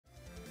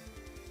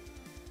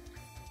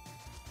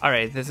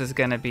Alright, this is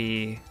gonna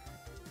be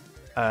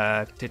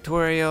a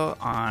tutorial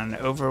on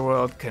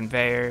Overworld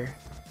Conveyor,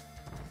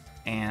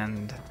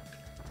 and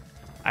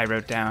I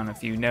wrote down a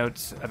few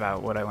notes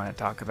about what I want to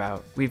talk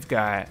about.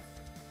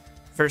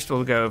 First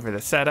we'll go over the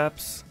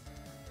setups,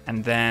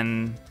 and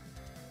then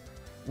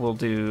we'll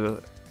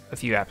do a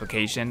few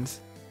applications.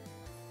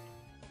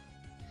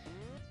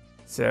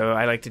 So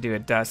I like to do a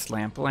dust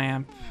lamp,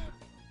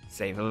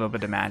 save a little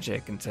bit of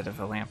magic instead of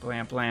a lamp.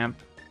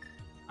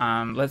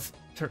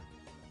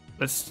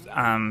 Let's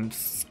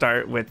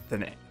start with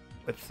the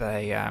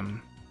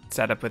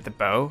setup with the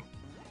bow,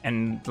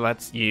 and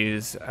let's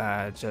use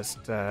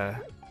just a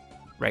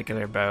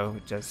regular bow,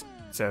 just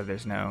so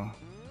there's no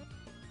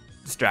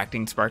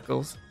distracting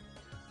sparkles.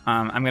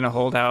 I'm gonna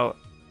hold out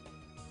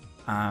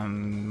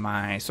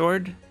my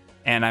sword,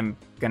 and I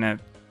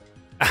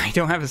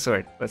don't have a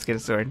sword. Let's get a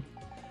sword.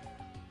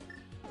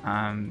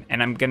 And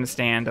I'm gonna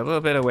stand a little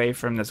bit away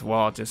from this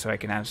wall just so I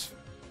can have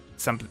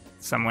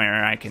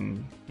somewhere I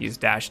can use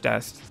dash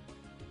dust.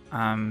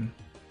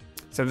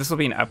 So this will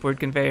be an upward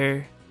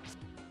conveyor.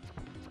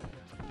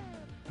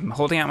 I'm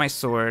holding out my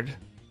sword.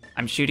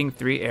 I'm shooting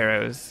 3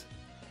 arrows,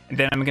 and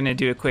then I'm gonna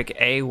do a quick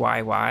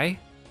AYY.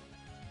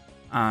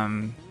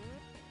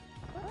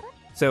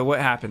 So what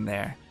happened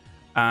there?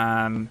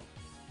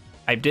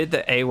 I did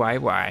the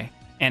AYY,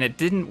 and it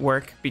didn't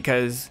work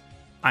because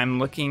I'm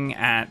looking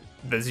at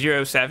the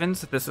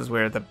 07s. This is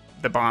where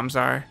the bombs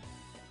are.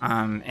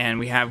 And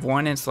we have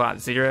one in slot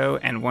 0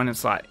 and one in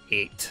slot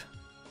 8.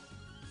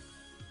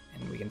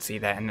 And we can see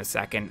that in the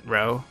second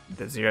row.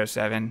 The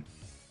 07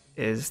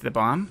 is the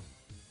bomb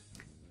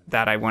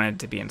that I wanted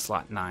to be in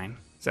slot 9.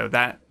 So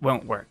that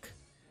won't work.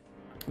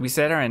 We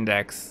set our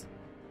index,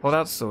 hold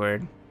out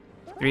sword,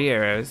 3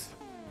 arrows.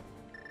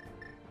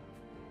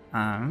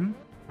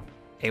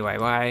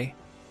 AYY.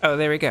 Oh,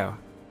 there we go.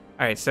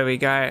 Alright, so we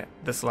got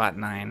the slot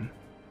 9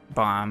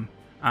 bomb.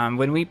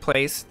 When we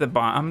place the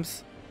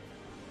bombs,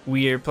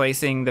 we are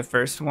placing the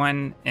first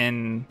one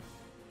in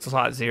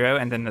slot 0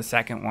 and then the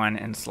second one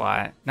in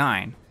slot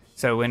 9.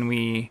 So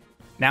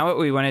now what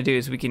we want to do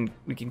is we can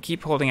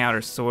keep holding out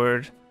our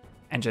sword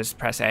and just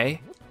press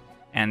A,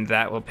 and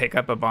that will pick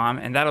up a bomb,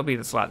 and that'll be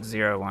the slot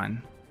 0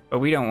 one. But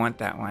we don't want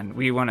that one.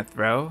 We want to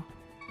throw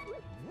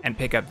and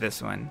pick up this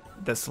one,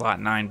 the slot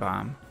 9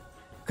 bomb.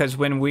 Because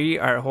when we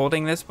are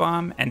holding this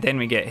bomb and then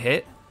we get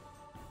hit,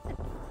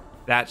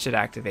 that should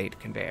activate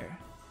conveyor.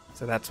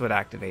 So that's what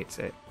activates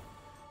it.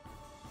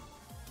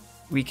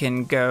 We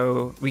can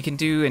do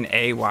an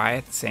AY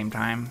at the same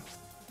time.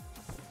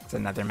 It's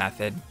another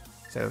method.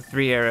 So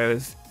 3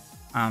 arrows,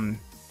 and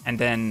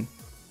then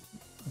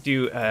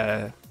do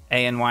a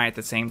and Y at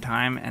the same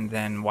time, and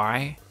then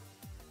Y.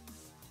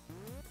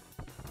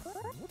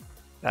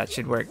 That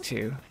should work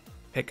too.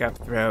 Pick up,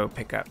 throw,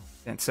 pick up.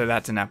 And so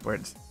that's an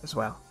upwards as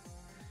well.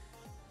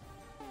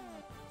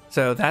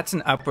 So that's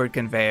an upward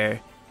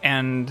conveyor,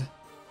 and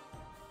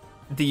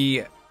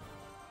the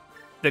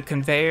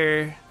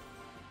conveyor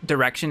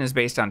direction is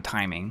based on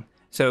timing.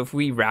 So if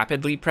we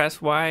rapidly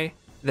press Y,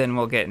 then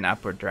we'll get an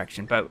upward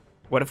direction. But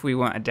what if we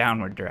want a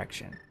downward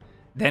direction?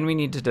 Then we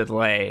need to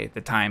delay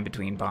the time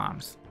between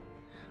bombs.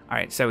 All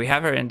right, so we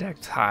have our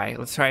index high.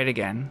 Let's try it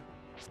again.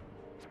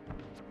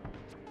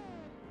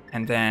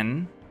 And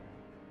then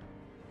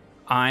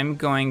I'm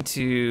going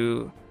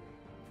to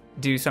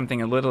do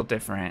something a little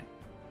different,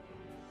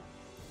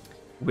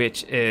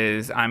 which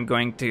is I'm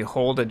going to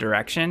hold a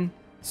direction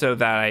so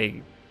that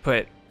I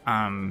put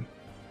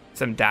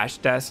some dash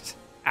dust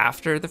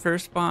after the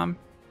first bomb,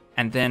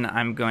 and then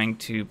I'm going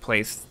to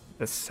place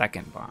the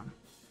second bomb.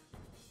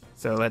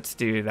 So let's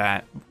do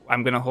that.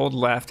 I'm going to hold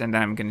left, and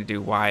then I'm going to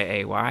do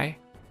YAY.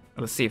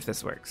 Let's see if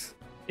this works.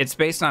 It's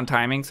based on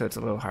timing, so it's a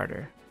little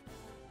harder.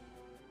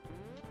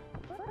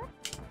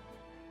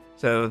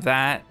 So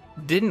that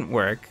didn't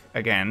work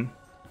again.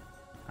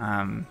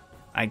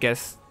 I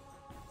guess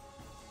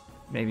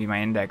maybe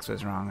my index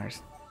was wrong, or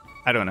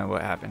I don't know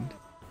what happened.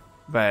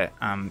 But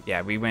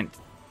yeah, we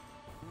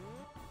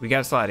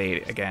got slot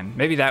 8 again.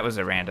 Maybe that was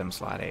a random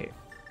slot 8.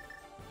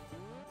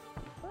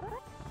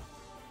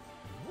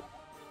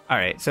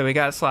 Alright, so we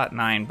got slot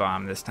 9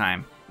 bomb this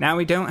time. Now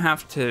we don't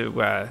have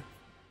to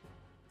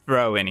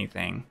throw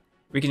anything.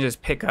 We can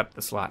just pick up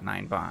the slot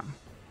 9 bomb,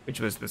 which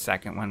was the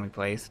second one we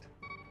placed.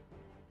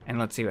 And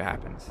let's see what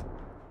happens.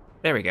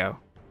 There we go.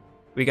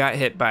 We got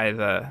hit by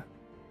the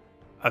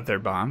other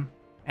bomb,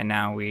 and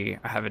now we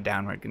have a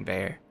downward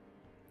conveyor.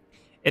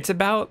 It's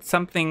about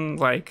something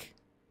like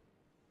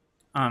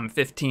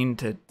 15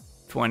 to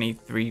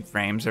 23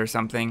 frames or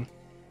something,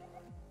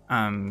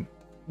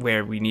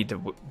 where we need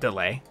to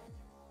delay.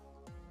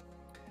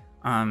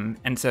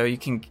 And so you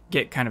can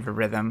get kind of a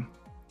rhythm.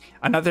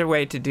 Another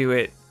way to do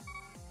it,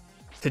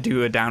 to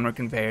do a downward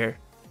conveyor,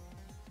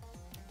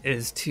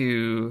 is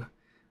to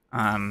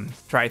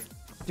try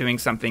doing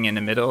something in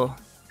the middle,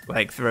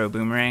 like throw a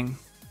boomerang.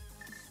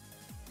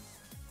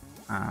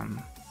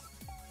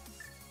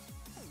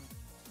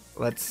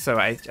 So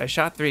I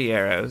shot 3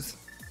 arrows.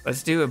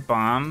 Let's do a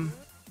bomb,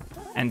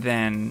 and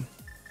then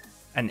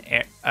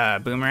a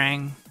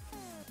boomerang,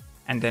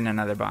 and then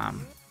another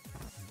bomb.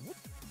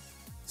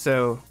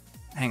 So,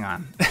 hang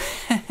on.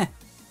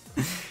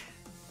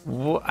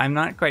 I'm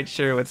not quite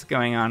sure what's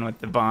going on with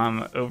the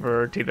bomb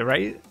over to the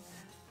right,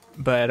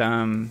 but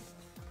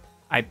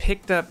I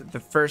picked up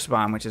the first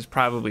bomb, which is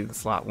probably the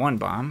slot 1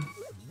 bomb,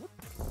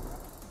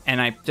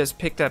 and I just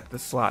picked up the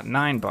slot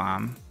 9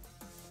 bomb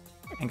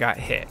and got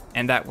hit,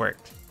 and that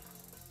worked.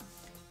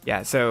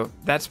 Yeah, so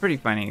that's pretty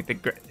funny.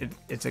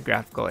 It's a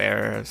graphical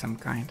error of some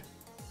kind.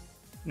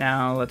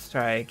 Now let's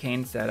try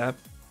cane setup.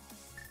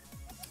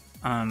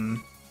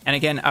 And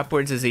again,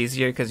 upwards is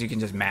easier because you can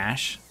just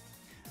mash.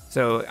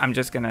 So I'm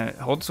just gonna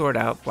hold sword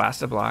out,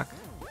 blast a block,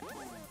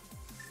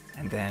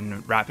 and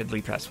then rapidly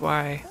press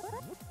Y.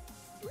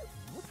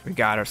 We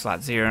got our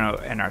slot 0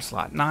 and our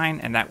slot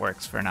 9, and that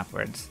works for an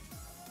upwards.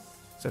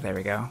 So there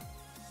we go.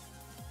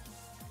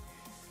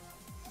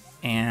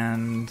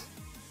 And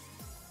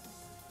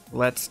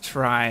let's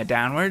try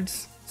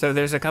downwards. So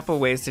there's a couple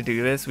ways to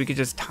do this. We could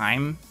just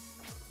time.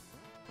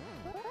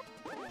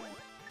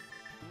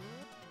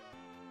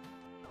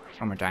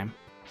 One more time.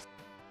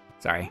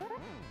 Sorry.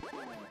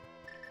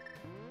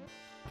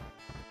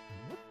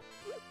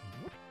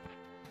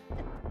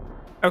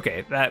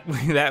 Okay, that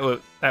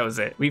was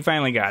it. We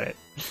finally got it.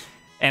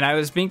 And I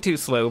was being too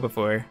slow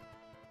before.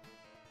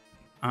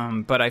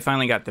 But I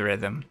finally got the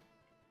rhythm.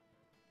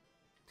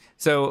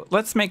 So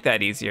let's make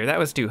that easier. That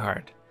was too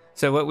hard.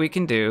 So what we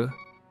can do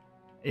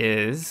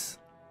is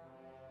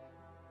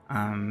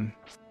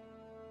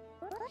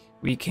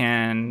we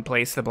can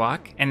place the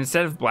block, and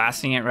instead of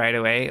blasting it right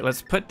away,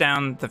 let's put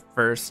down the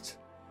first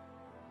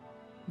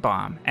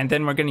bomb, and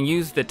then we're going to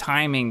use the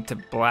timing to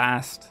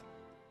blast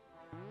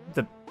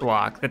the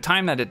block. The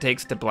time that it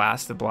takes to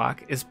blast the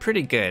block is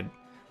pretty good.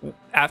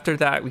 After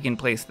that, we can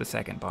place the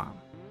second bomb.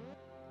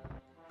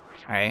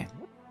 All right.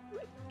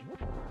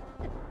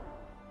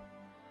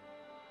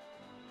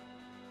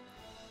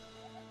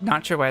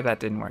 Not sure why that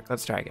didn't work.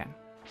 Let's try again.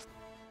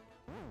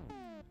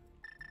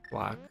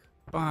 Block,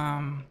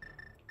 bomb,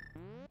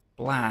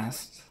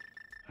 blast,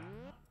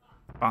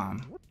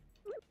 bomb.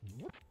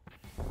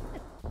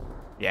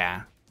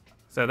 Yeah.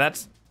 So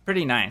that's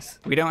pretty nice.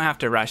 We don't have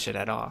to rush it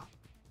at all.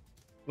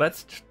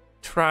 Let's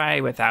try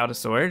without a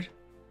sword.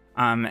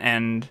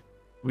 And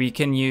we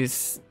can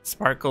use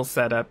sparkle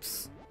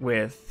setups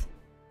with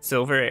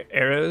silver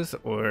arrows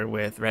or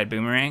with red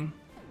boomerang.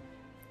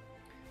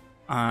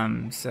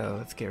 So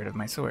let's get rid of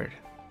my sword.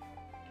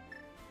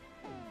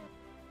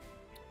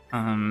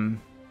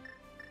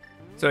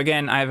 So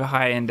again, I have a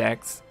high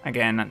index.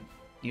 Again,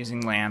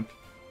 using lamp.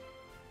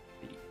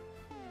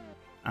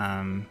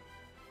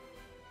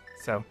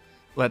 So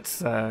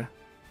let's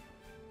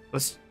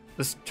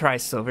try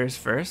silvers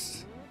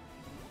first.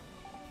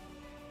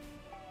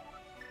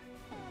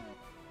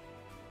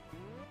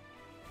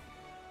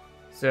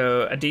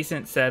 So a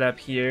decent setup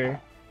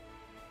here.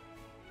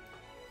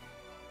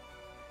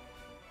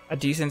 A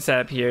decent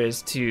setup here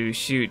is to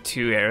shoot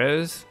 2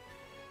 arrows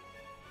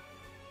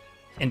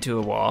into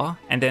a wall,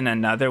 and then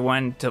another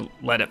one to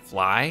let it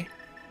fly.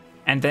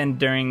 And then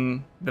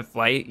during the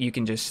flight, you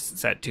can just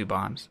set 2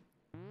 bombs.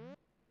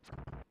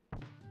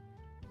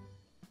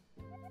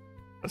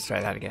 Let's try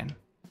that again.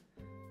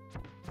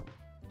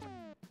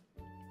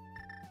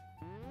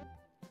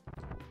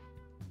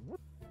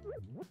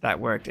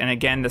 That worked. And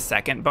again, the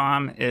second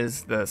bomb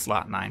is the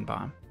slot 9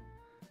 bomb.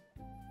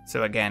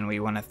 So again, we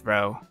want to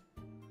throw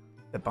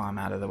the bomb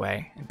out of the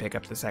way and pick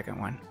up the second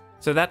one.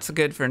 So that's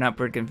good for an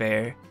upward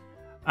conveyor.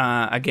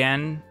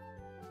 Again,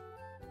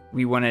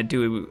 we want to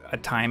do a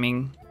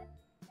timing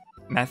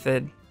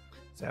method.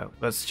 So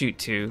let's shoot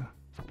 2.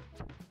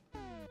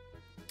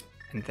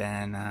 And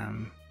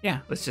then,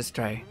 yeah, let's just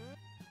try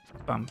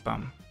bum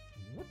bum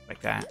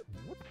like that.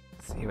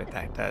 See what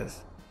that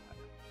does.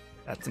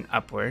 That's an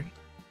upward.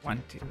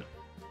 1, 2,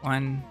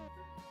 1.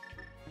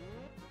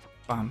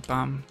 Bum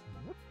bum.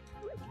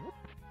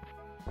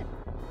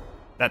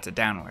 That's a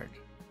downward.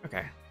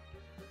 Okay.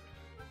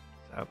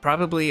 So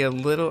probably a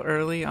little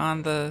early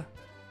on the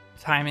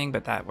timing,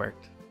 but that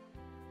worked.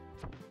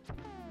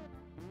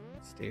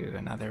 Let's do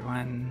another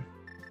one.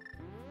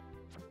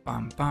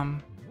 Bum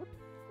bum.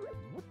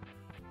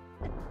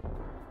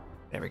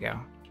 There we go.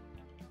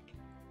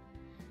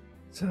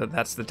 So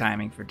that's the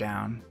timing for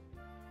down.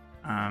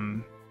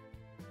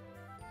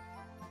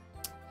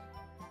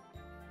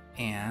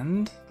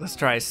 And let's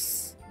try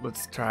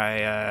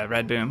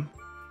red boom.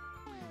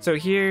 So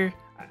here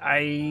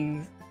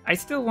I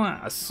still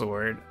want a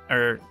sword,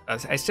 or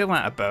I still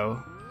want a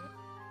bow.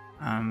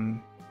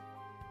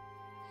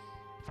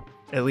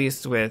 At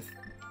least with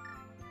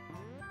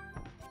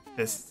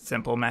this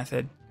simple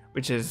method,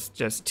 which is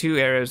just 2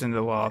 arrows into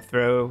the wall,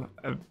 throw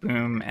a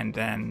boom, and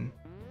then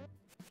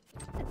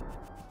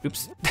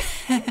oops.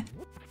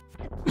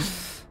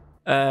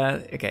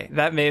 Okay,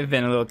 that may have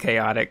been a little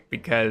chaotic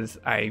because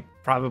I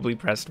probably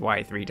pressed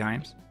Y 3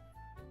 times.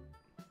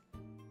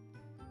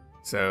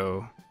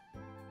 So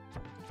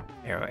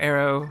arrow,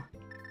 arrow,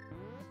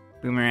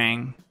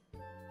 boomerang,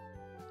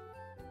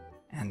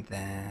 and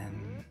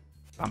then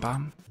bomb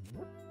bomb.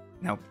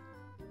 Nope,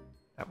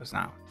 that was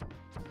not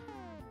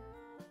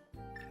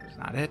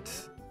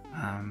it.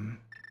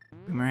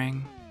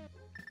 Boomerang.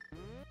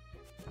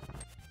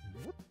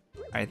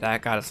 Alright,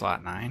 that got a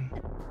slot 9.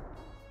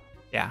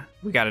 Yeah,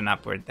 we got an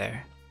upward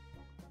there.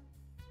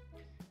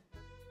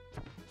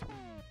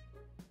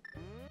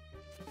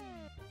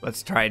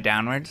 Let's try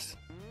downwards.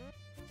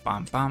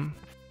 Bom bom.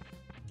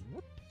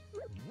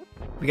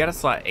 We got a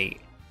slot 8.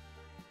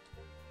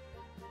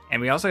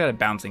 And we also got a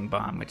bouncing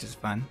bomb, which is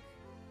fun.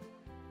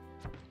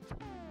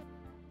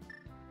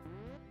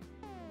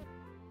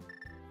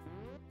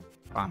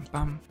 Bom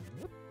bom.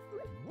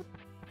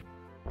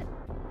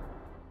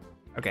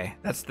 Okay,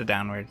 that's the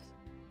downwards.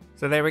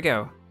 So there we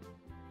go.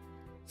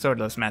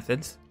 Swordless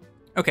methods.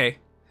 Okay,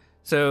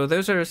 so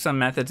those are some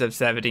methods of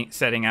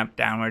setting up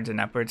downwards and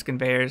upwards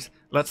conveyors.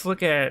 Let's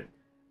look at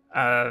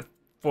 4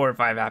 or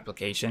 5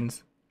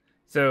 applications.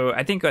 So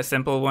I think a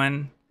simple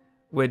one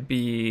would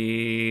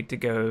be to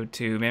go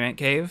to Mimic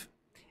Cave.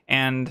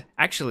 And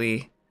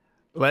actually,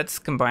 let's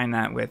combine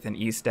that with an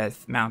East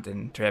Death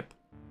Mountain trip.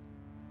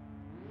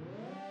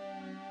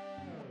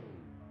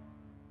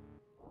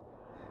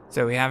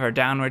 So we have our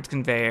downwards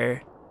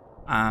conveyor.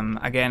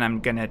 Again,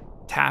 I'm gonna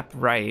tap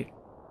right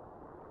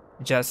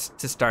just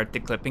to start the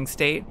clipping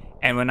state.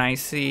 And when I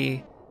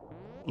see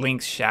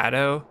Link's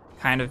shadow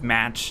kind of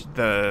match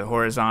the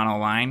horizontal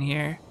line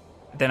here,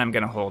 then I'm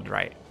gonna hold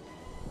right.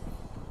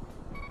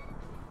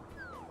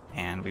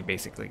 And we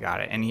basically got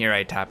it. And here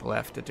I tap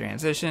left to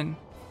transition,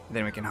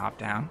 then we can hop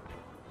down.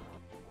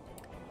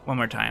 One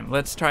more time.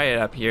 Let's try it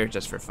up here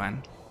just for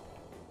fun,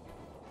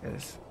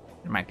 because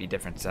there might be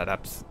different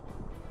setups.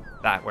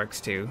 That works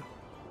too.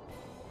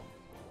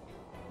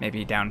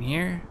 Maybe down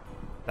here?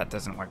 That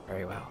doesn't work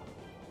very well.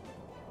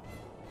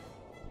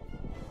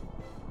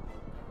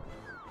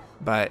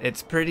 But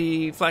it's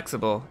pretty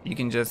flexible. You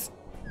can just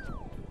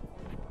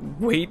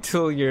wait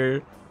till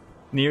you're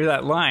near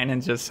that line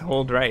and just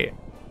hold right.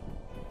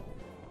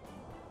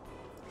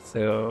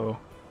 So,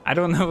 I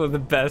don't know the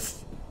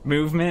best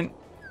movement,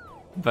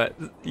 but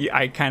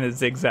I kind of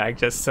zigzag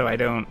just so I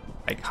don't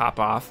like hop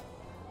off.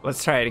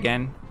 Let's try it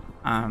again.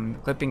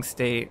 Clipping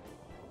state,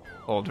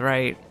 hold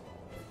right,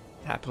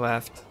 tap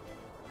left,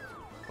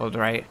 hold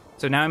right.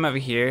 So now I'm over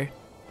here.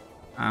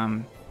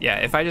 Yeah,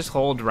 if I just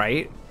hold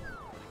right,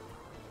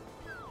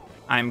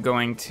 I'm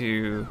going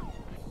to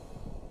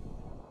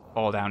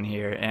fall down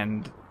here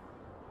and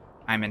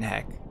I'm in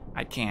heck.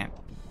 I can't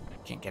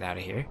get out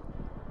of here.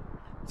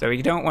 So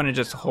we don't want to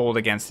just hold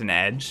against an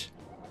edge.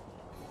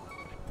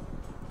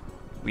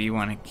 We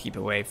want to keep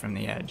away from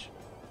the edge.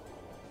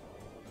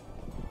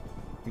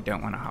 We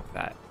don't want to hop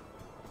that.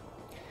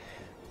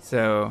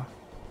 So,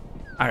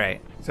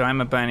 alright, so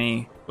I'm a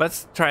bunny.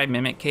 Let's try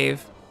Mimic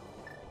Cave.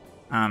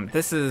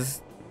 This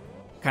is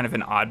kind of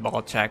an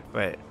oddball check,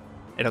 but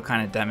it'll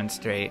kind of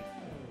demonstrate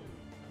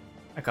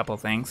a couple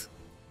things.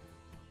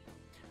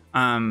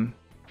 And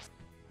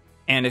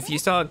if you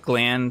saw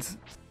Gland's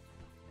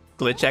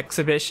glitch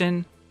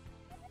exhibition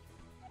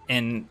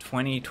in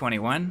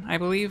 2021, I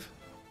believe,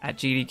 at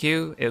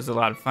GDQ, it was a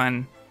lot of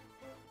fun.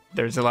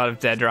 There's a lot of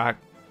Deadrock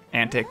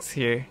antics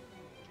here.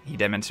 He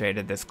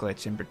demonstrated this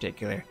glitch in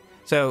particular.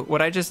 So what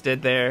I just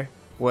did there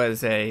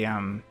was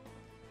a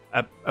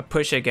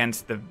push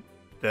against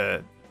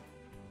the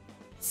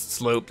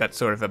slope that's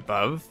sort of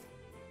above,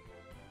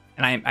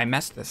 and I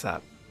messed this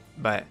up,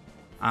 but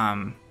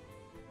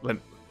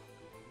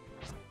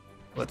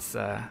let's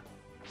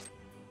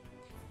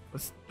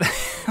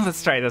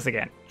let's try this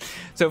again.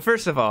 So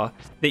first of all,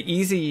 the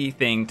easy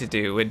thing to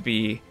do would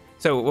be,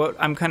 so what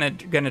I'm kind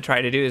of going to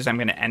try to do is I'm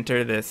going to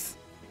enter this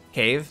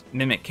cave,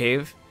 Mimic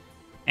Cave,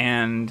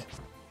 and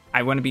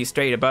I want to be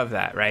straight above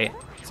that, right?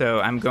 So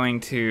I'm going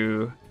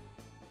to,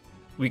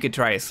 we could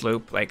try a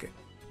slope like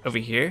over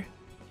here.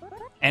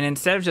 And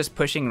instead of just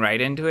pushing right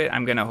into it,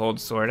 I'm going to hold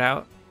sword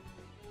out.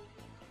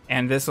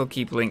 And this will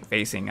keep Link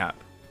facing up.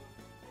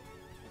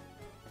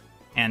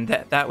 And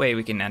that way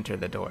we can enter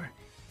the door.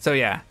 So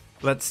yeah,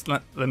 let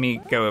me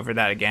go over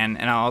that again.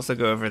 And I'll also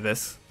go over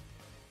this.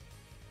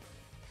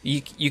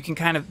 You can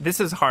kind of, this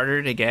is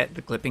harder to get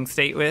the clipping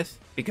state with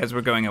because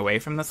we're going away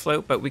from the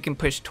slope, but we can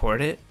push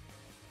toward it.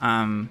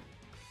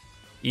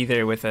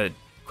 Either with a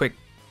quick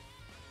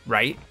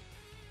right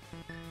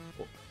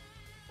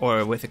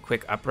or with a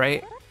quick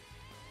upright.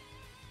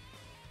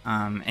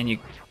 And you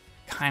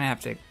kind of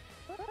have to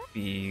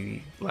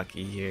be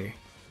lucky here.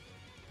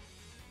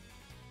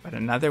 But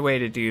another way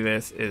to do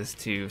this is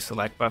to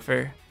select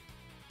buffer.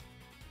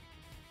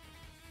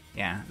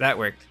 Yeah, that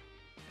worked.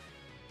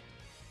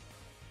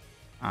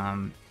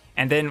 And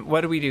then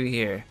what do we do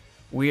here?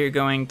 We are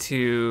going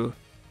to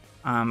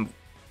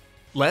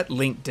let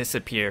Link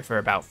disappear for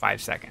about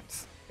 5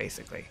 seconds,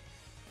 basically.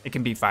 It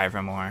can be 5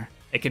 or more.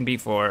 It can be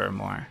 4 or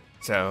more.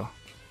 So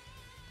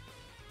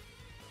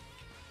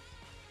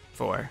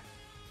 4.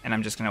 And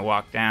I'm just gonna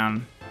walk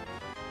down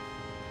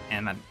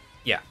and then,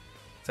 yeah.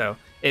 So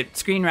it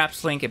screen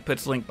wraps Link, it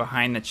puts Link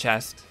behind the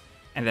chest,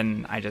 and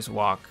then I just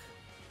walk,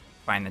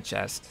 find the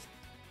chest,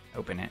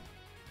 open it.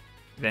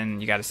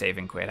 Then you gotta save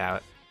and quit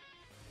out.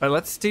 But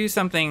let's do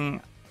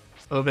something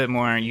a little bit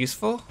more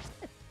useful.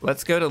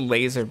 Let's go to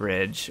Laser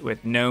Bridge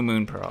with no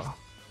Moon Pearl.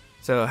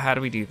 So how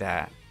do we do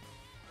that?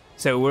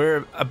 So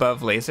we're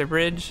above Laser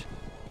Bridge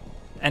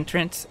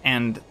entrance,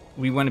 and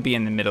we want to be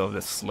in the middle of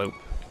the slope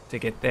to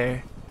get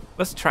there.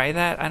 Let's try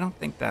that. I don't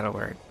think that'll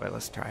work, but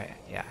let's try it.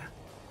 Yeah.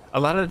 A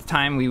lot of the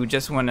time we would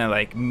just want to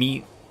like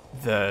meet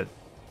the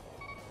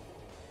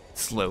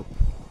slope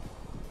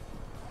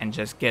and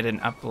just get an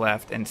up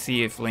left and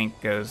see if Link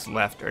goes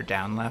left or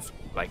down left.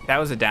 Like that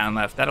was a down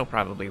left. That'll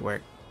probably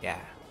work. Yeah.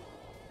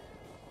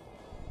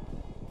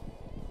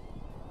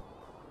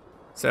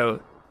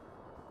 So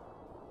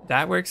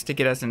that works to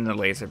get us into the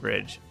Laser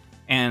Bridge.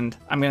 And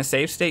I'm going to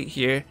save state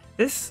here.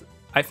 This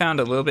I found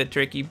a little bit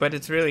tricky, but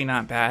it's really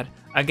not bad.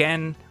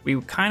 Again, we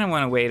kind of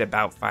want to wait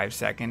about 5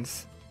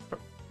 seconds.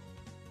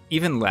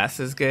 Even less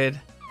is good.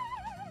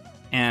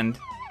 And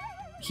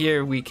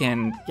here we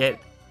can get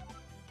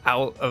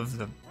out of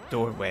the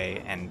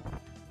doorway and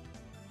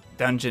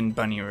Dungeon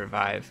Bunny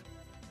Revive.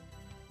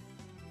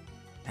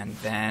 And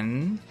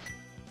then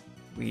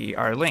we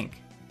are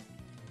Link.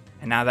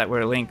 And now that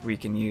we're Link, we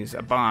can use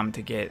a bomb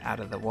to get out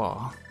of the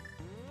wall.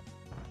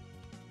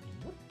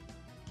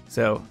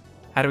 So,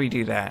 how do we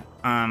do that?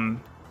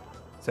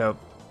 So,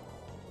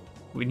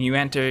 when you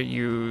enter,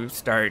 you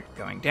start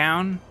going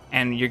down,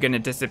 and you're going to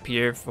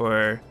disappear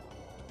for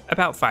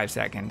about 5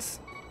 seconds.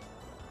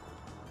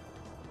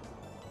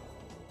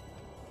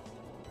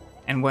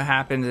 And what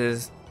happens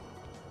is,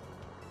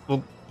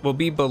 we'll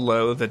be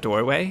below the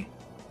doorway.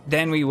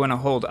 Then we want to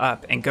hold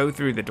up and go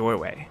through the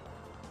doorway.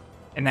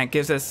 And that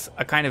gives us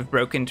a kind of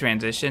broken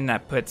transition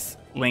that puts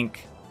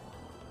Link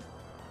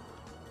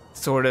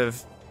sort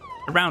of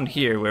around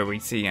here where we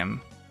see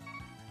him.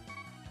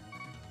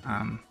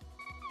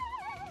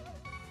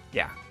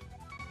 Yeah,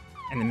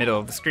 in the middle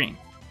of the screen.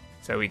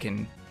 So we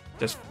can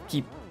just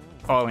keep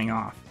falling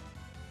off,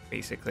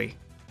 basically.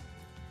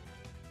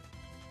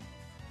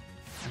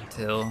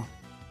 Until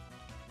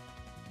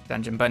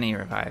Dungeon Bunny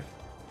Revive.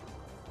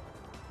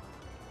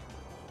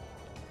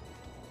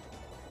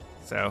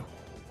 So,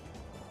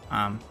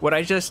 what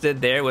I just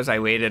did there was I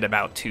waited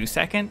about 2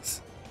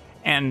 seconds,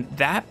 and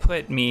that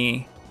put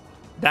me,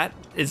 that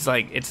is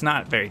like, it's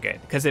not very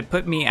good, because it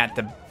put me at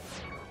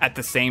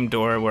the same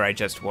door where I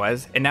just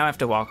was, and now I have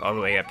to walk all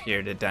the way up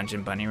here to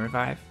Dungeon Bunny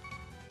Revive.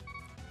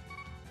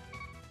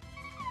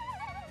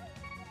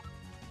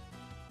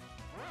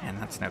 And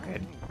that's no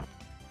good.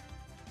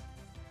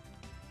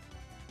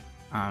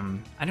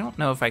 I don't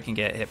know if I can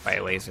get hit by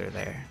a laser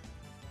there.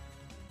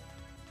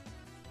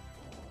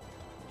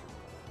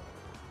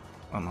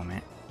 One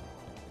moment.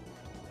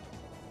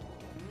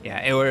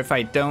 Yeah, or if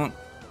I don't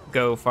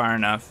go far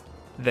enough,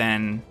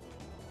 then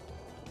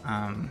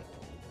I'm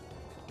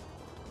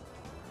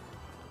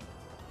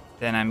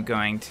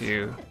going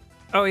to...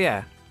 Oh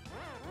yeah.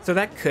 So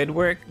that could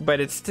work, but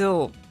it's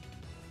still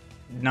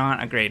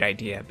not a great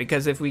idea,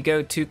 because if we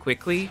go too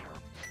quickly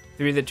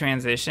through the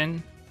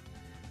transition,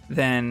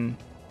 then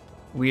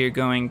we are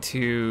going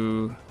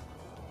to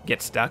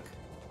get stuck.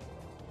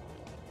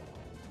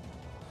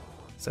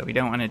 So we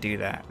don't want to do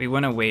that. We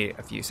want to wait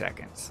a few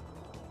seconds.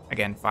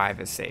 Again,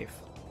 5 is safe.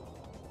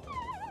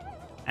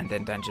 And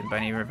then Dungeon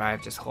Bunny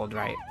Revive, just hold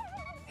right.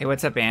 Hey,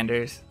 what's up,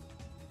 Anders?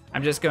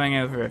 I'm just going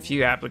over a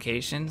few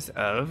applications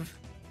of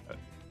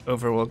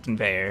Overworld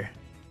Conveyor.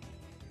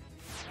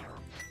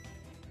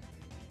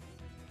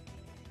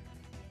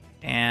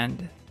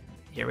 And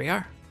here we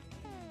are.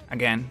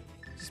 Again,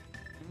 just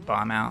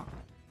bomb out,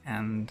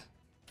 and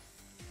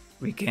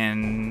we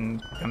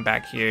can come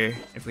back here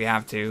if we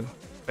have to.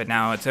 But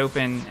now it's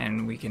open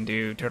and we can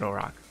do Turtle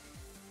Rock.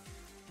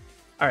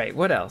 Alright,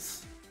 what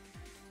else?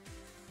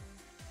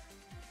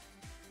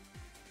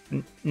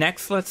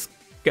 Next, let's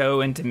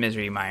go into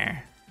Misery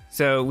Mire.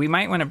 So we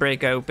might want to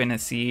break open a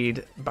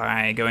seed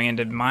by going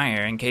into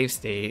Mire in Cave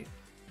State.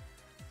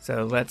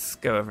 So let's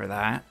go over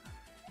that.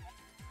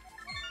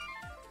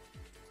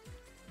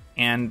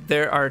 And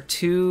there are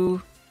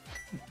 2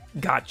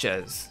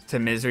 gotchas to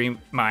Misery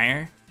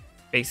Mire,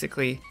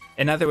 basically.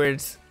 In other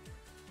words,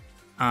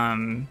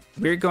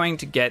 we're going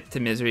to get to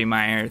Misery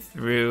Mire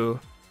through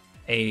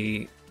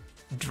a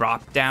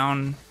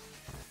drop-down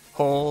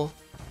hole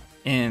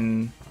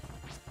in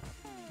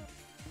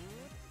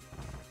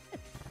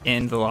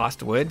the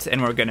Lost Woods,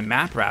 and we're going to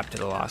map wrap to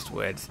the Lost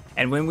Woods.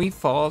 And when we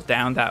fall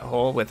down that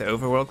hole with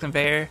Overworld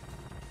Conveyor,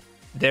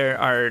 there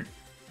are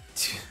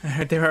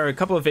a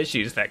couple of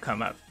issues that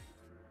come up.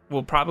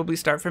 We'll probably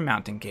start from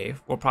Mountain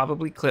Cave. We'll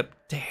probably clip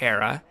to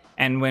Hera,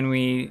 and when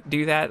we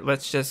do that,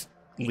 let's just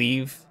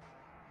leave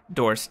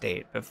door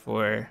state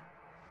before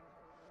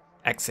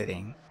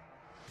exiting.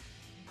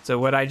 So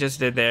what I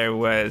just did there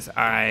was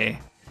I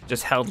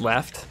just held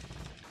left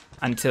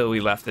until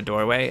we left the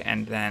doorway,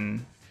 and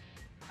then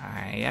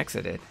I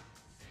exited.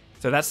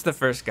 So that's the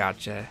first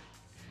gotcha.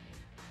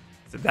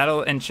 So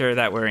that'll ensure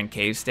that we're in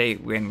cave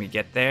state when we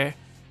get there.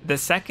 The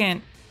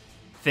second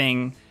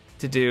thing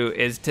to do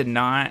is to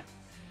not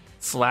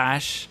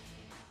slash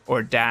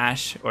or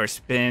dash or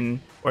spin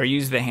or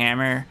use the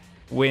hammer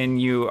when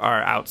you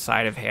are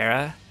outside of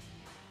Hera,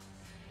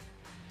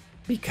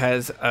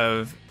 because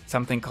of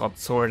something called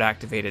sword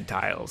activated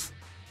tiles.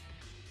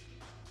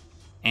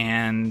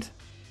 And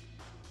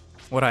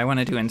what I want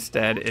to do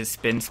instead is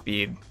spin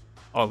speed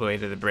all the way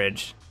to the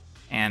bridge.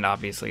 And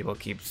obviously we'll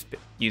keep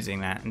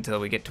using that until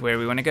we get to where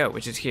we want to go,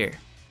 which is here.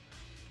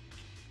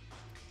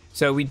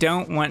 So we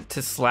don't want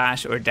to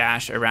slash or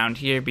dash around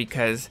here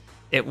because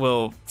it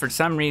will, for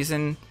some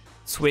reason,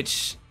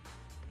 switch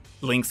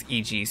Link's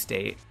EG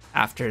state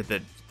after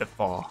the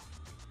fall.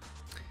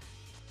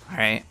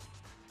 Alright,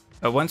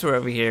 but once we're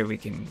over here, we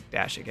can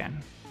dash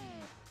again.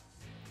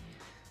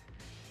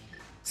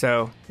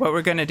 So what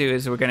we're going to do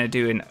is we're going to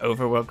do an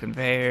Overworld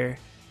Conveyor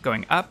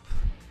going up.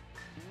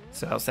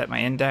 So I'll set my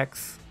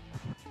index.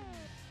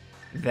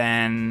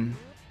 Then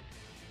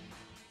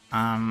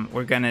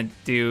we're going to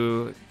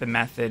do the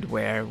method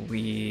where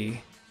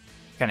we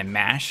kind of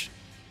mash.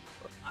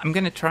 I'm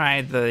going to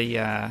try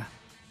the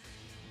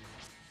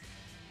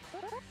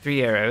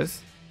 3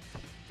 arrows.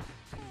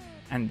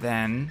 And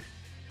then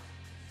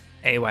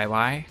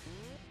AYY.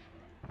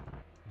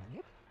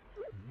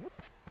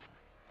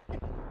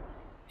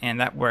 And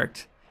that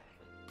worked.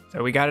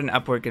 So we got an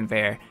upward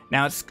conveyor.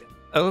 Now it's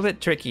a little bit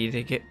tricky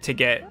to get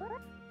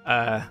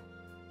the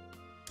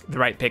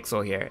right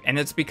pixel here. And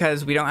it's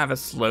because we don't have a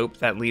slope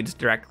that leads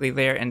directly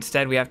there.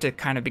 Instead, we have to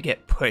kind of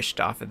get pushed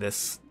off of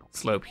this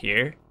slope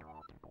here.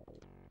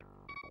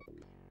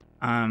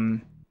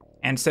 And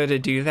so to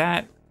do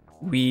that,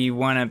 we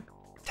want to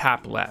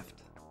tap left.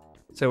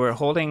 So we're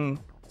holding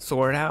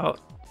sword out.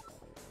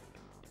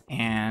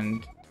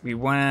 And we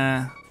want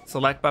to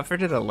select buffer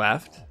to the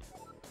left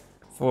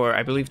for,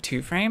 I believe,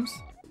 2 frames.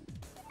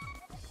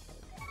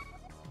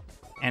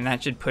 And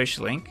that should push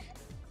Link.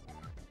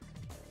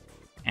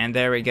 And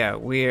there we go.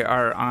 We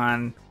are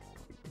on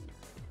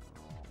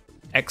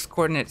X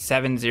coordinate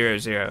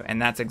 700,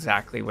 and that's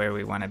exactly where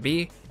we want to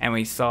be. And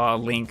we saw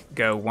Link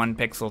go 1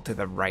 pixel to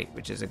the right,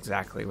 which is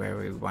exactly where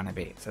we want to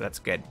be. So that's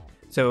good.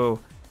 So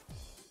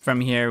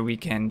from here, we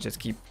can just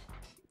keep,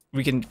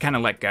 we can kind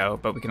of let go,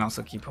 but we can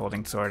also keep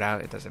holding sword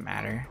out. It doesn't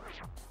matter.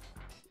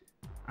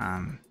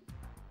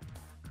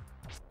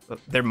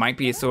 There might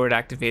be a sword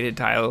activated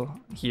tile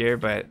here,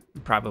 but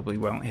probably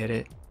won't hit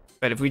it.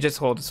 But if we just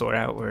hold the sword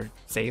out, we're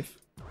safe.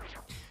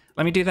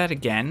 Let me do that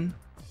again.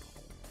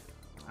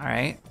 All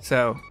right,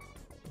 so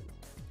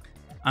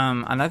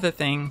another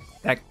thing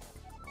that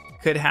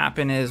could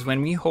happen is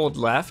when we hold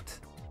left,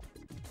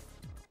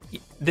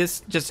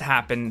 this just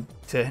happened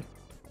to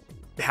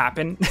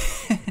happen.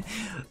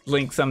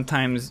 Link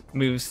sometimes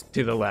moves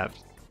to the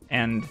left,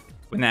 and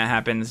when that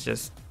happens,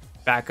 just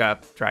back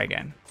up, try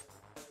again.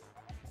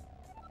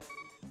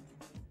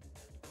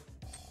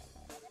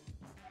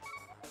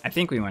 I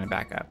think we want to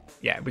back up.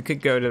 Yeah, we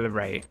could go to the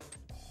right.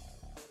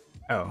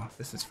 Oh,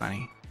 this is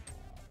funny.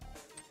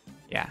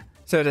 Yeah,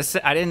 so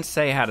I didn't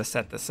say how to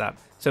set this up.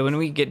 So when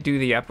we do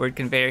the upward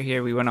conveyor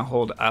here, we want to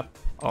hold up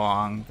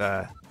along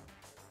the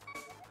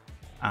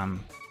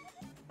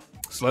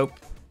slope,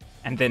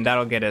 and then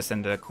that'll get us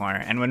into the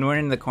corner. And when we're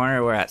in the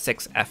corner, we're at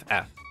 6 FF.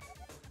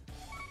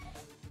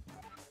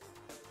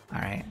 All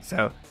right,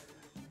 so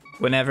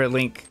whenever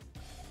Link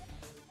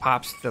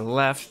pops to the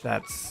left,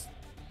 that's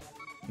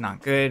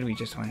not good. We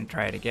just want to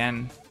try it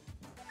again,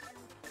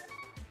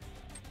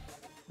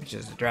 which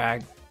is a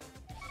drag.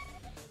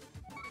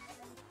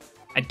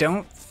 I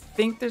don't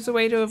think there's a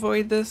way to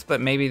avoid this,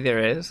 but maybe there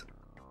is.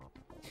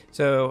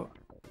 So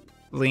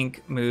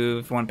Link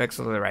moved 1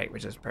 pixel to the right,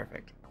 which is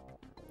perfect.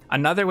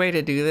 Another way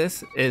to do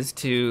this is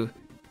to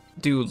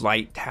do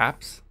light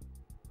taps,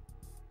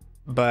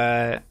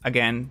 but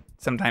again,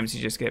 sometimes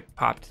you just get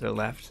popped to the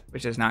left,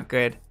 which is not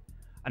good.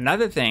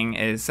 Another thing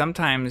is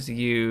sometimes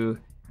you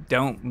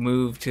don't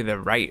move to the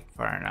right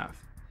far enough,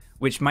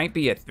 which might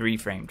be a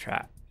 3-frame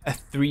trap. A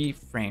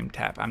 3-frame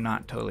tap, I'm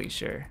not totally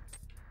sure.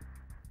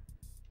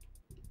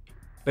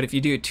 But if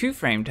you do a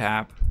 2-frame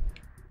tap,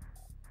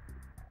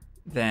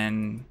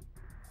 then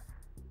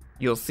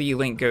you'll see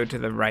Link go to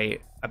the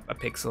right a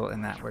pixel,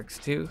 and that works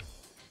too.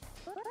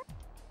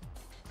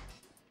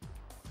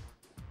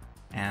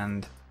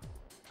 And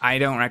I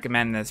don't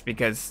recommend this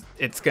because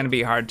it's going to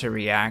be hard to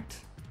react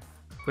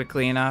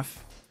quickly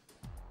enough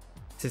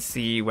to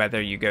see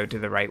whether you go to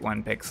the right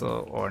 1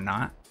 pixel or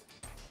not.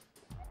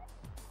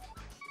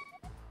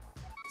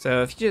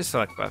 So if you just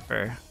select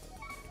buffer,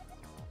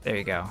 there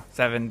you go,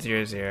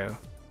 700.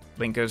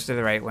 Link goes to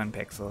the right 1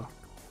 pixel.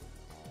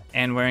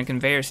 And we're in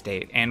conveyor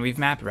state, and we've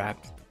map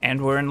wrapped,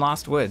 and we're in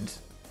Lost Woods.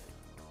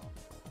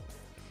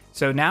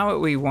 So now what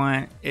we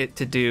want it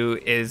to do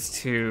is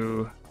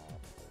to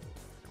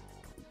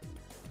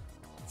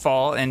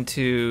fall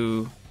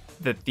into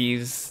the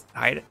Thieves'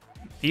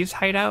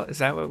 Hideout? Is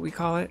that what we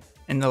call it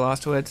in the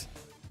Lost Woods?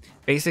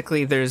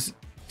 Basically, there's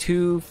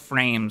 2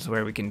 frames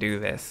where we can do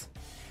this.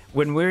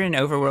 When we're in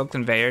Overworld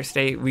Conveyor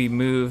state, we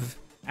move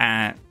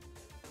at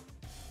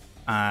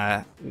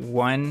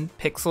 1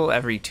 pixel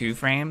every 2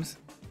 frames.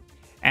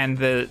 And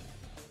the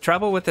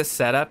trouble with this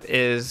setup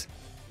is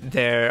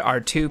there are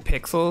 2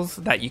 pixels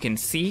that you can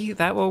see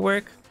that will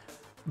work,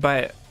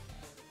 but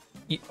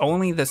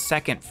only the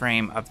 2nd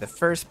frame of the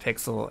 1st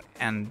pixel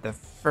and the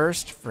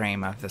 1st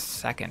frame of the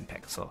 2nd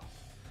pixel.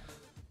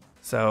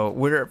 So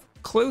we're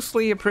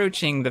closely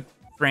approaching the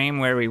frame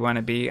where we want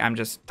to be. I'm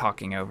just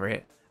talking over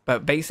it.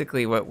 But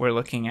basically what we're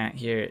looking at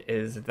here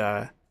is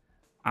the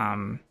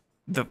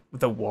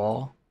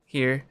wall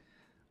here,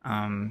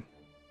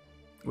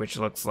 which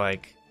looks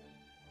like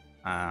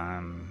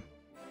the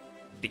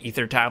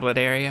ether tablet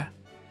area.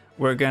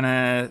 We're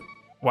gonna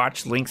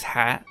watch Link's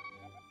hat.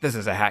 This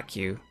is a hat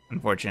cue,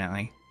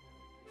 unfortunately.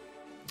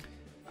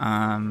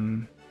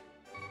 Oh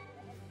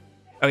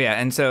yeah,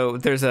 and so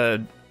there's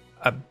a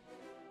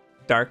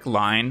dark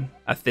line,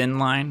 a thin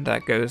line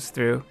that goes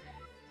through,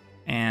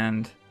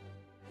 and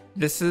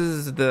this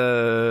is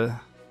the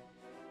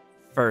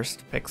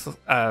first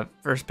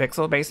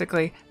pixel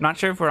basically. I'm not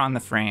sure if we're on the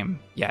frame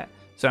yet,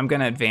 so I'm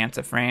gonna advance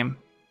a frame,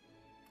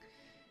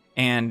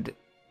 and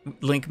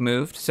Link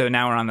moved, so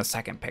now we're on the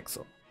second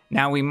pixel.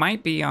 Now we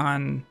might be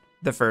on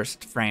the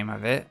first frame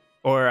of it,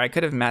 or I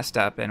could have messed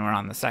up and we're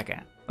on the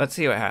second. Let's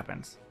see what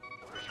happens.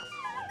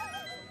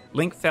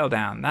 Link fell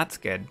down, that's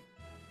good.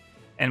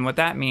 And what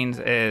that means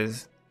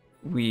is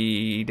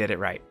we did it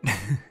right.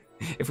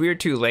 If we were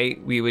too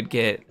late, we would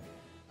get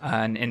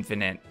an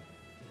infinite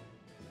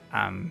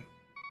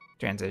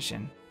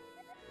transition.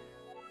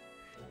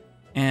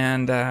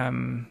 And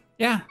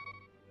yeah,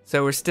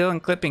 so we're still in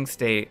clipping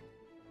state,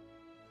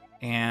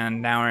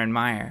 and now we're in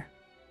Mire.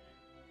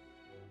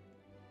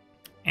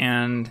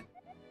 And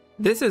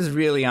this is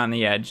really on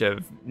the edge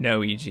of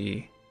no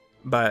EG,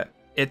 but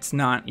it's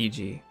not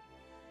EG.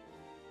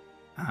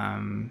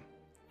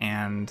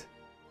 And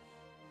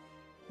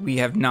we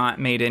have not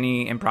made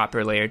any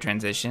improper layer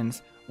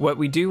transitions. What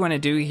we do want to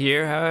do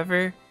here,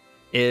 however,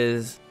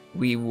 is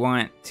we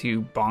want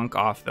to bonk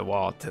off the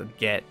wall to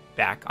get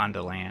back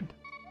onto land.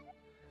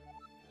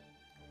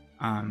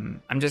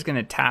 I'm just going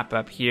to tap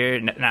up here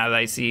now that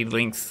I see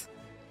Link's...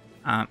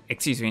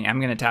 excuse me, I'm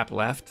going to tap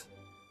left.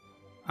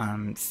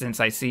 Since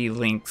I see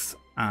Link's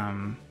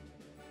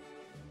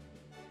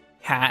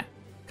hat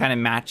kind of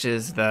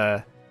matches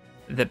the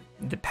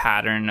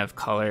pattern of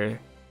color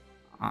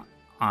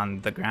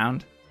on the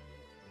ground.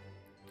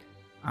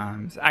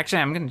 So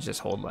actually, I'm gonna just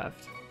hold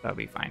left. That'll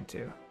be fine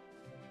too.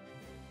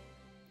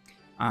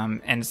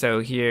 And so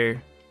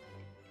here,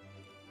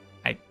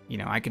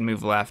 I can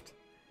move left.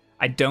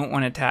 I don't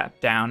want to tap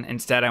down.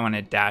 Instead, I want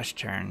to dash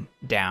turn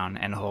down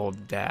and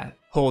hold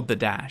the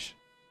dash.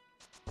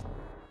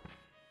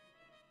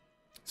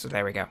 So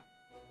there we go.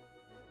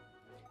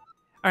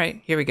 All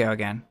right, here we go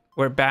again.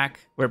 We're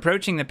back. We're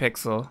approaching the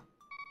pixel.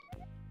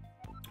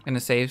 I'm gonna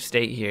save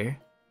state here,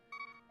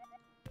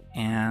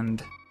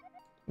 and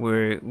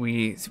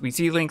we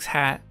see Link's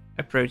hat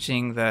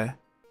approaching the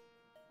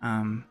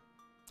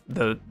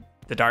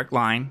dark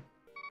line,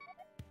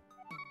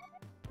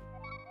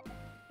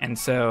 and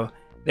so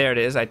there it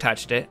is. I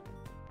touched it.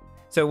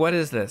 So what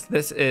is this?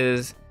 This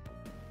is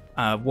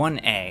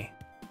 1A.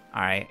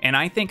 All right, and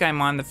I think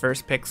I'm on the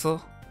first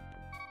pixel.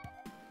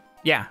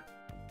 Yeah,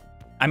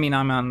 I mean,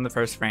 I'm on the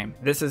first frame.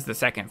 This is the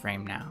second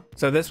frame now,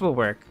 so this will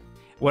work.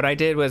 What I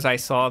did was I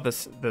saw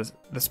the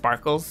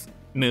sparkles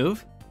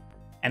move,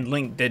 and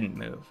Link didn't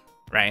move,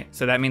 right?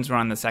 So that means we're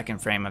on the second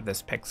frame of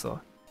this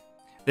pixel.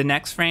 The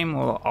next frame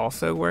will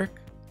also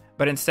work,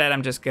 but instead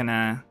I'm just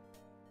gonna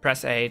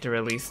press A to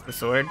release the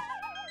sword.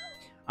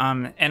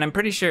 And I'm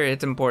pretty sure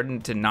it's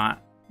important to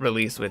not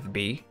release with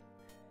B,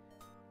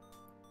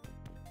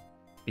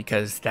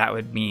 because that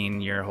would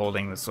mean you're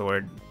holding the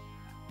sword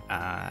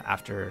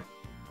after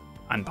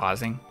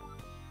unpausing.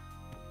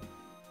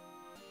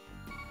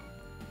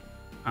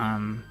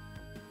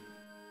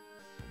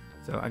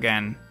 So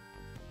again,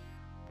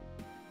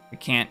 we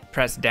can't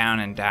press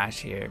down and dash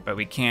here, but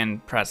we can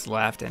press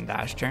left and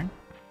dash turn.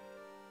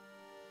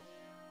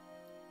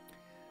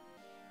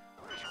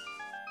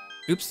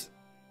 Oops,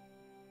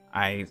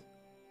 I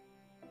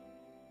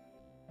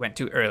went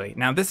too early.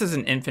 Now this is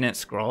an infinite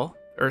scroll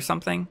or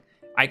something.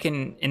 I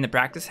can, in the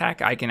practice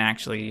hack, I can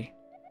actually,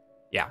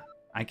 yeah,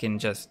 I can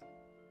just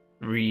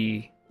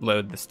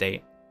reload the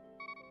state.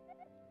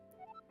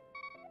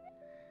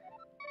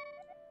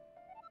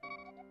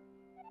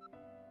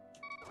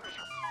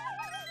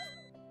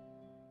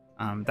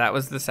 That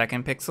was the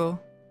second pixel.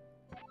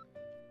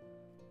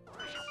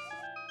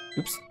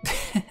 Oops.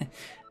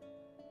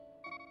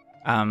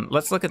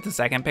 Let's look at the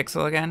second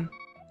pixel again.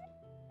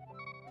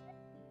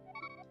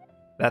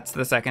 That's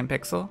the second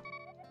pixel.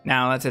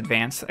 Now let's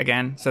advance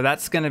again. So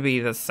that's going to be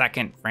the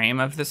second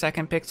frame of the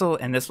second pixel,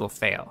 and this will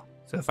fail.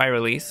 So if I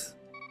release,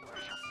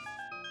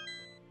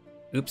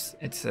 oops,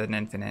 it's an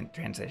infinite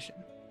transition.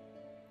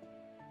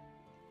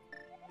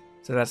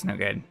 So that's no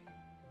good.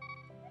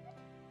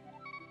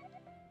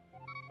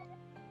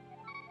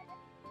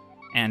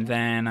 And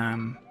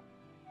then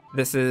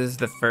this is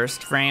the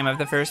first frame of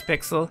the first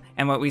pixel,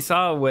 and what we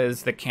saw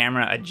was the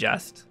camera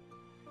adjust,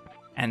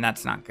 and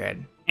that's not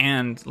good.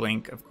 And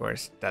Link, of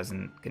course,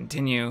 doesn't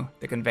continue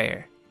the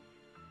conveyor.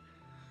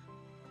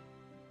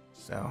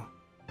 So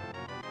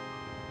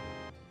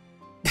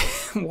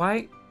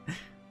why?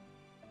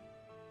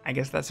 I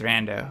guess that's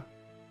rando.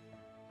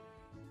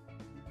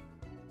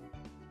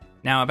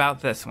 Now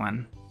about this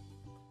one.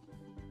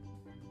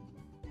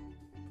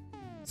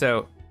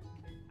 So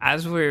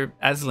as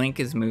Link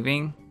is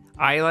moving,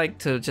 I like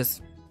to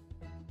just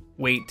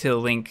wait till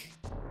Link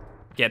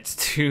gets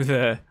to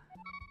the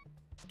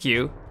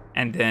queue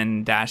and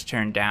then dash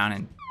turn down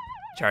and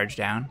charge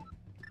down.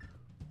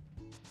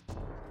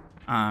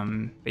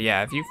 But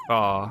yeah, if you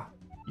fall,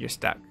 you're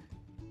stuck.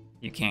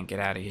 You can't get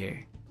out of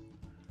here.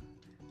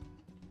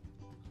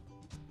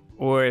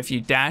 Or if you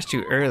dash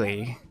too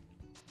early,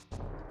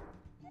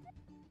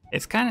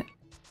 it's kind of,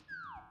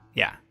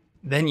 yeah,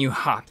 then you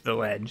hop the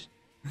ledge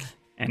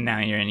and now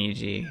you're in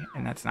EG,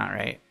 and that's not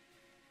right.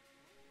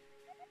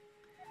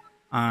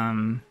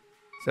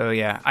 So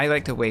yeah, I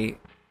like to wait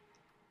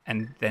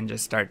and then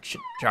just start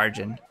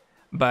charging.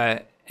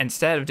 But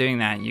instead of doing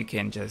that, you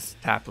can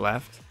just tap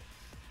left.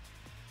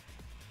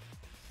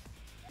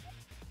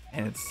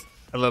 And it's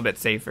a little bit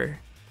safer.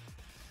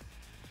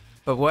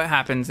 But what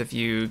happens if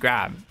you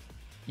grab?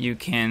 You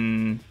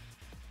can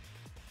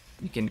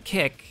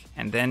kick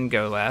and then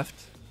go left.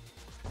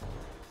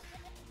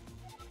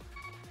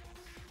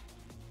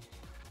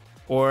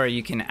 Or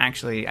you can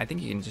actually, I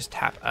think you can just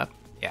tap up,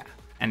 yeah,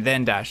 and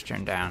then dash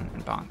turn down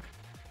and bonk.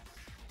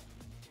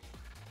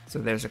 So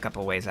there's a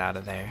couple ways out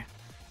of there.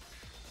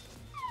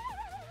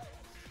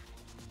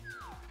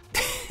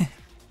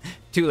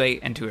 Too late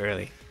and too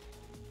early.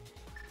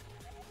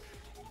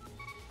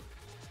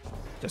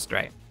 Just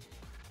right.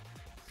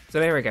 So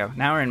there we go.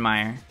 Now we're in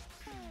Mire.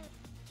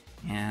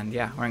 And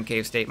yeah, we're in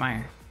Cave State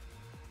Mire.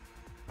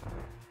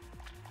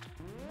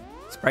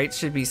 Sprites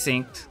should be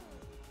synced.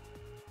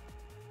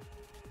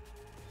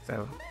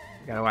 So,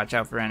 we gotta watch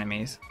out for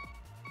enemies.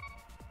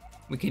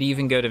 We could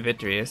even go to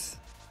Vitreous.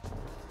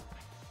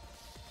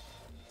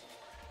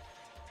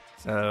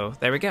 So,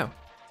 there we go.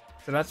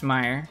 So that's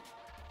Mire.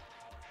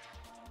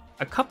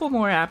 A couple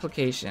more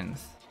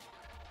applications.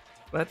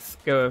 Let's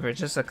go over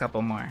just a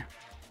couple more.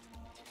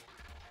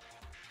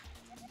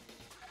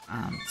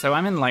 So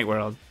I'm in Light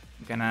World.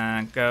 I'm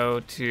gonna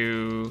go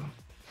to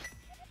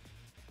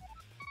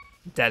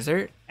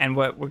Desert, and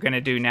what we're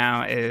gonna do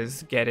now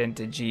is get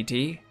into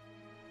GT.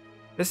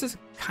 This is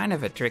kind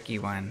of a tricky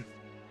one,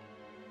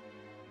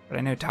 but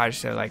I know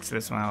Tajso likes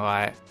this one a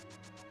lot.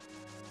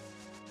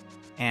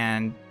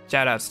 And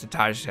shoutouts to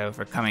Tajso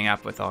for coming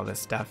up with all this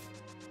stuff.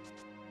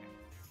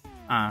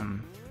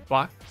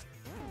 Block.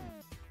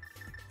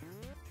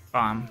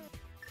 Bomb.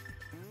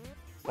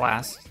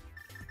 Blast.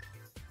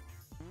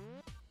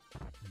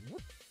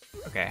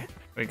 Okay,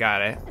 we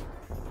got it.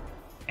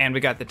 And we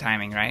got the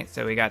timing right,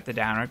 so we got the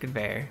downward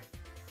conveyor.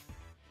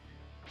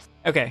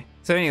 Okay,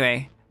 so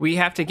anyway, we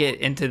have to get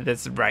into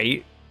this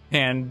right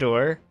hand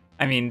door.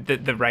 I mean,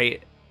 the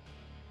right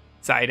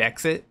side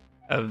exit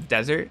of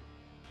Desert.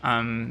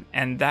 And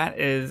that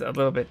is a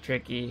little bit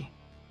tricky.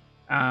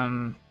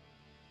 And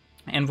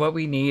what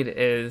we need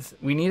is,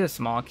 we need a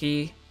small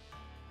key.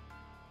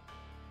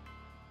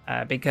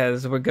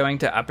 Because we're going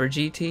to upper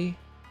GT.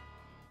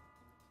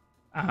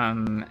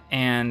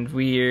 And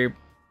we're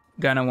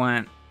gonna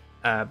want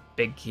a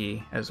big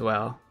key as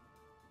well.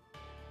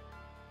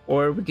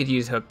 Or we could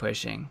use hook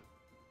pushing.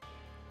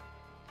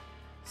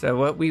 So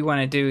what we want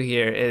to do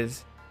here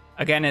is,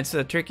 again, it's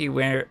a tricky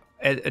one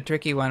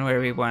where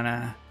we want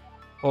to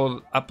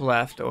hold up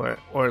left or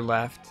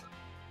left.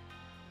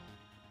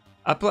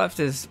 Up left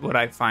is what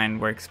I find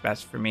works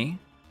best for me.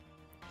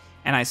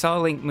 And I saw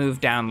Link move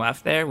down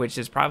left there, which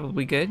is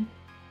probably good.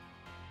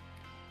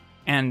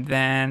 And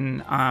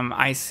then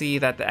I see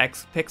that the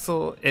X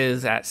pixel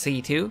is at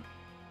C2,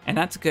 and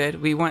that's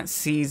good. We want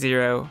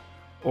C0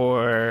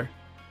 or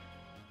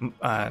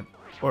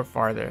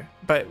farther,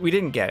 but we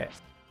didn't get it.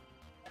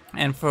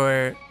 And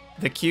for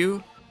the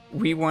Q,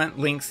 we want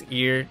Link's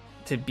ear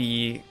to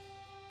be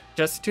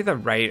just to the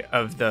right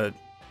of the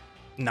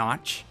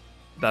notch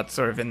that's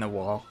sort of in the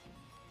wall.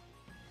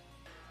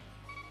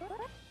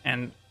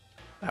 And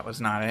that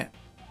was not it.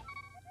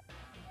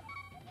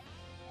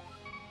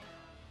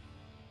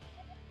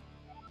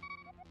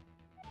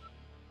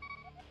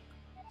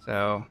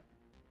 So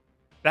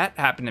that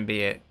happened to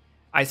be it.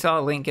 I saw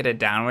Link get a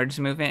downwards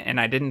movement and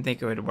I didn't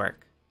think it would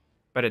work,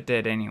 but it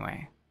did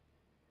anyway.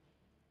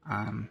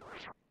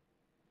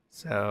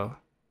 So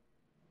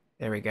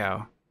there we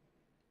go.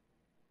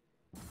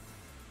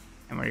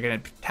 And we're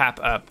gonna tap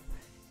up,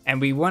 and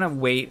we want to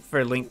wait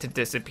for Link to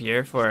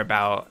disappear for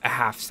about a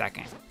half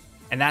second,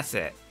 and that's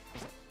it.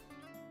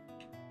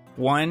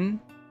 1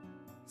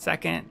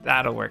 second,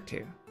 that'll work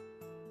too.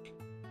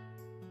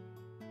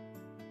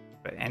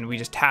 And we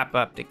just tap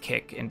up to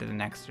kick into the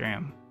next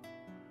room.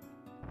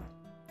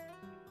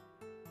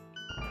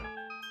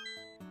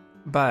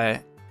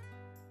 But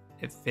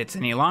if it's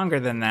any longer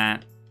than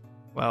that,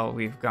 well,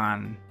 we've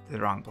gone to the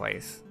wrong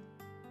place.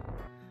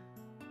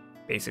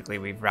 Basically,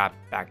 we've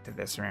wrapped back to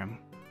this room.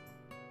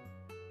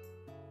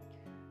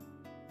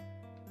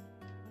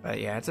 But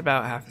yeah, it's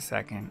about half a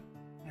second,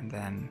 and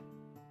then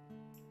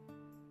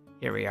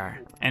here we are.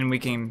 And we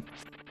can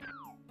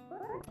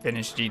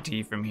finish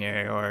GT from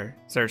here, or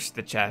search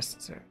the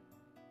chests. Or...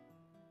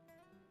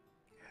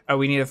 oh,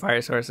 we need a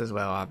fire source as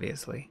well,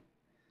 obviously,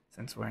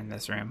 since we're in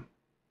this room.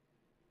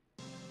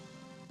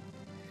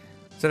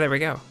 So there we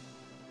go.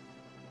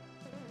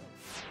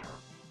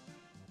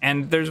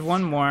 And there's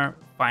one more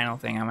final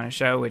thing I'm going to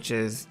show, which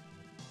is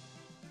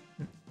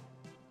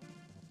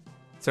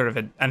sort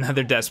of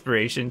another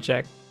desperation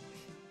check.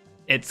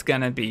 It's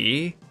going to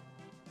be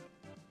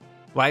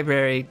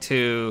library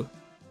to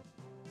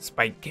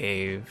spike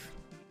cave.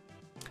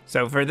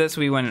 So for this,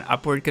 we want an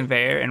upward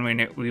conveyor, and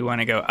we want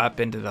to go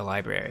up into the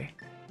library.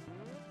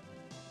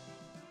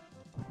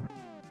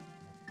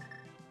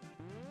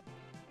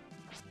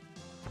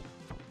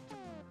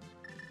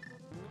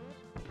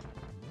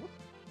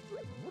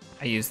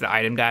 I used the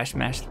item dash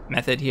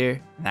method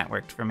here, and that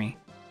worked for me.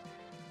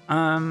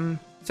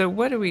 So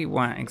what do we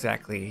want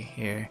exactly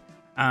here?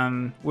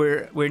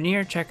 We're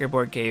near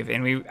Checkerboard Cave,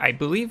 and I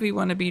believe we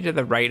want to be to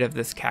the right of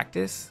this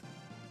cactus.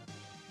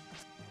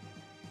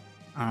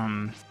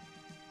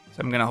 So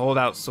I'm gonna hold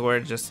out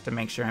sword just to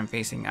make sure I'm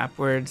facing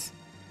upwards.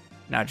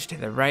 Nudge to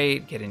the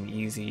right, get an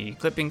easy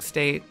clipping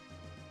state.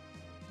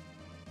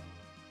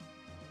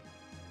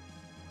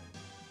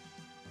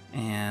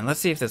 And let's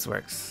see if this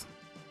works.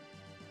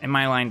 Am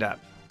I lined up?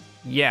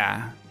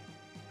 Yeah,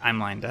 I'm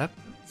lined up,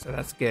 so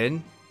that's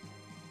good.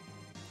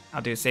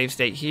 I'll do a save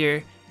state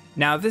here.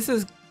 Now this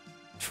is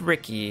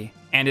tricky,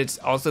 and it's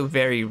also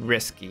very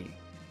risky.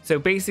 So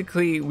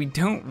basically, we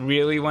don't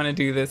really want to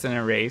do this in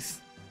a race.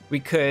 We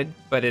could,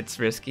 but it's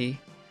risky.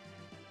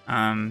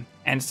 And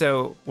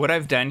so what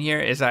I've done here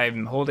is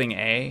I'm holding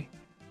A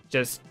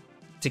just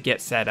to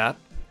get set up.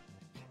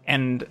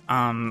 And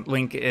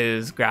Link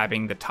is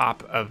grabbing the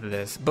top of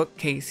this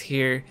bookcase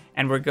here,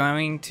 and we're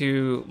going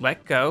to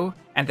let go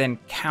and then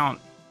count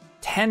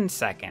 10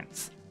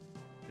 seconds.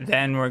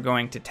 Then we're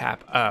going to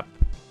tap up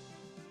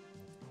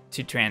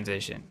to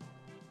transition.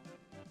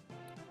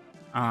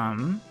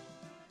 And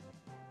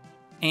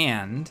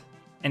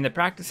in the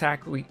practice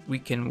hack, we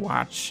can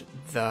watch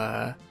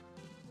the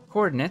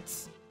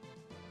coordinates.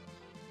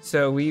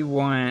 So we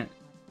want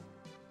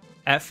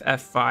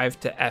FF5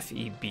 to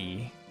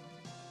FEB.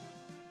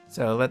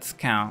 So let's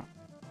count.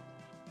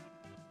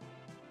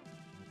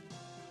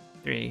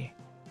 3,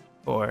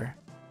 4,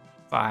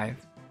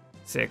 5,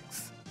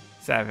 6,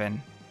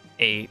 7,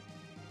 8,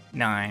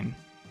 9,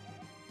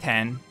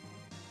 10.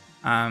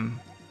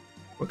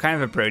 We're kind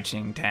of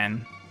approaching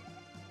 10.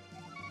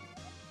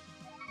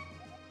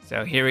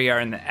 So here we are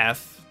in the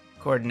F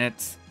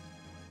coordinates.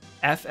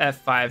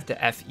 FF5 to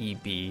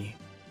FEB.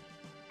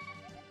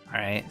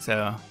 Alright,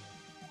 so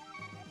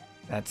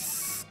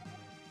that's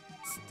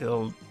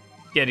still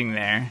getting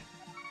there.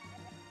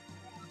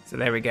 So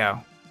there we go.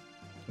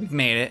 We've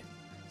made it.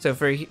 So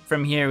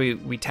from here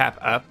we tap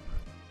up.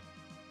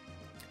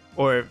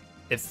 Or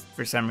if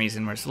for some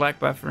reason we're select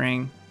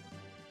buffering,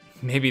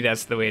 maybe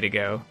that's the way to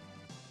go.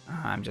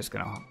 I'm just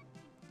gonna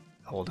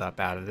hold up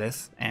out of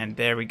this. And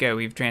there we go,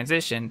 we've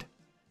transitioned.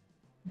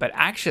 But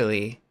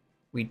actually,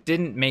 we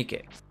didn't make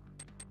it.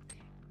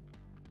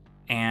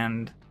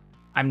 And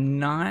I'm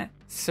not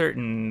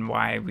certain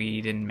why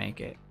we didn't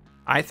make it.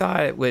 I thought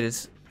it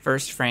was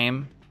first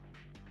frame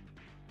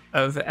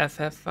of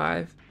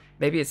FF5.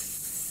 Maybe it's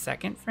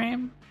second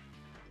frame?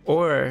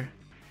 Or,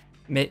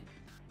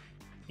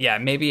 yeah,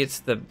 maybe it's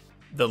the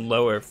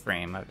lower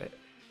frame of it.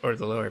 Or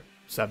the lower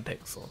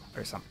subpixel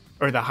or something.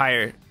 Or the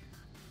higher,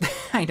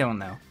 I don't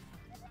know.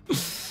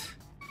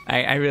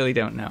 I really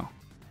don't know.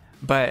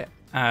 But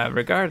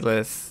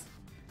regardless,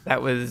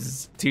 that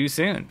was too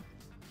soon.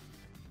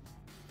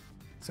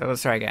 So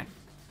let's try again.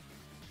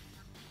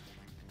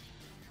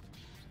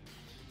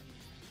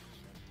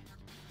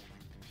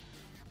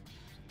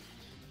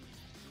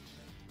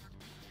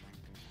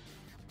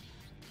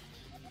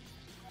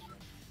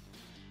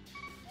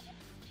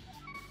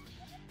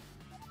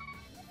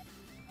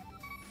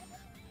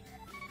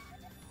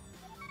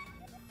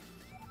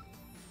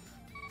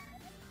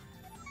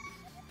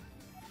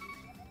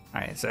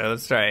 Alright, so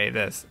let's try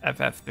this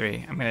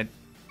FF3. I'm gonna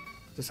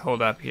just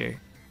hold up here.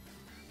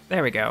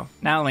 There we go.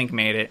 Now Link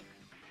made it.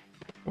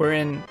 We're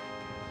in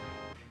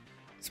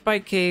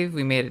Spike Cave.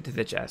 We made it to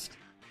the chest.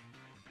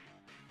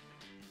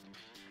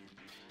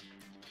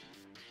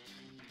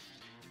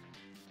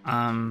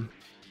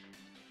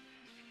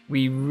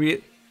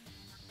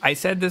 I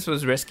said this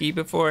was risky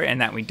before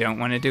and that we don't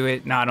want to do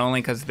it, not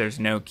only because there's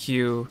no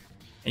queue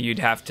and you'd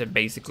have to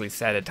basically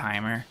set a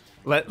timer.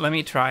 Let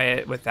me try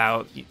it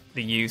without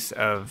the use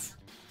of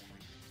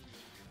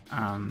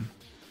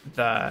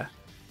the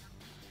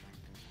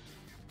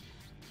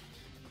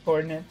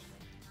coordinates.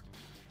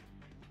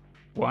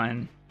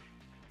 1,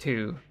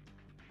 2,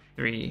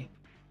 3,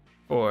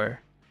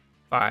 4,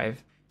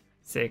 5,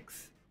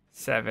 6,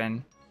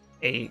 7,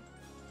 8,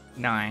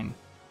 9,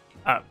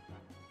 up.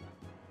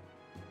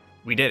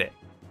 We did it.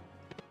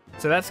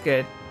 So that's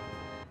good.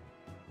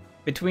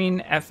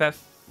 Between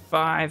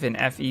FF5 and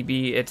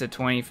FEB, it's a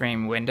 20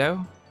 frame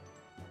window.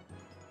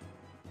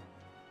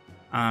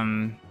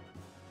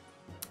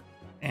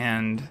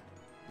 And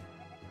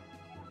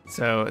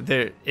so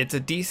it's a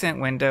decent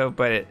window,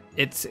 but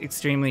it's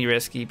extremely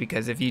risky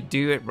because if you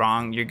do it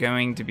wrong, you're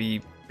going to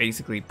be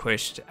basically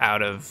pushed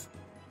out of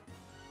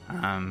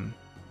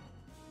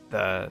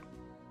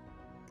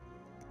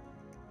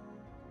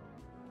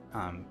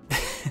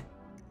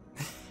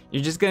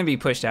you're just going to be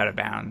pushed out of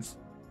bounds.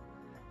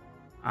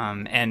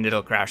 And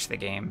it'll crash the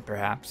game,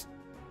 perhaps.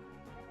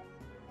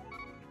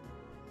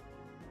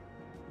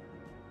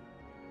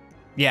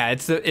 Yeah,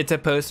 it's a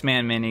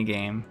Postman mini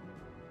game.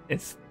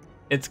 It's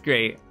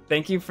great.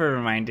 Thank you for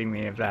reminding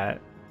me of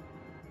that.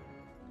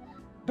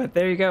 But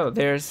there you go.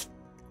 There's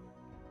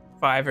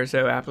 5 or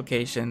so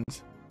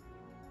applications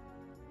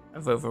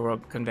of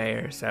Overworld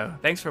Conveyor. So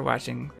thanks for watching.